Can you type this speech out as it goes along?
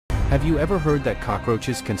Have you ever heard that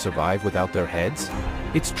cockroaches can survive without their heads?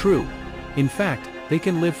 It's true. In fact, they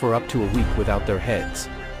can live for up to a week without their heads.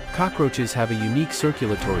 Cockroaches have a unique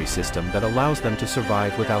circulatory system that allows them to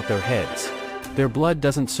survive without their heads. Their blood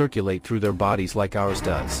doesn't circulate through their bodies like ours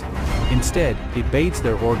does. Instead, it bathes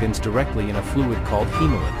their organs directly in a fluid called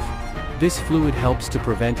hemolymph. This fluid helps to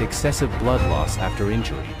prevent excessive blood loss after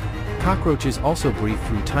injury. Cockroaches also breathe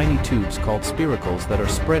through tiny tubes called spiracles that are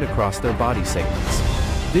spread across their body segments.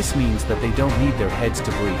 This means that they don't need their heads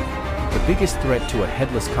to breathe. The biggest threat to a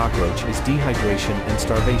headless cockroach is dehydration and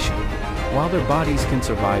starvation. While their bodies can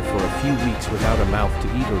survive for a few weeks without a mouth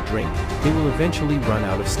to eat or drink, they will eventually run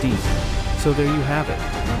out of steam. So there you have it.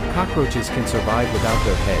 Cockroaches can survive without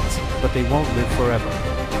their heads, but they won't live forever.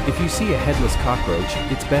 If you see a headless cockroach,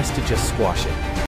 it's best to just squash it.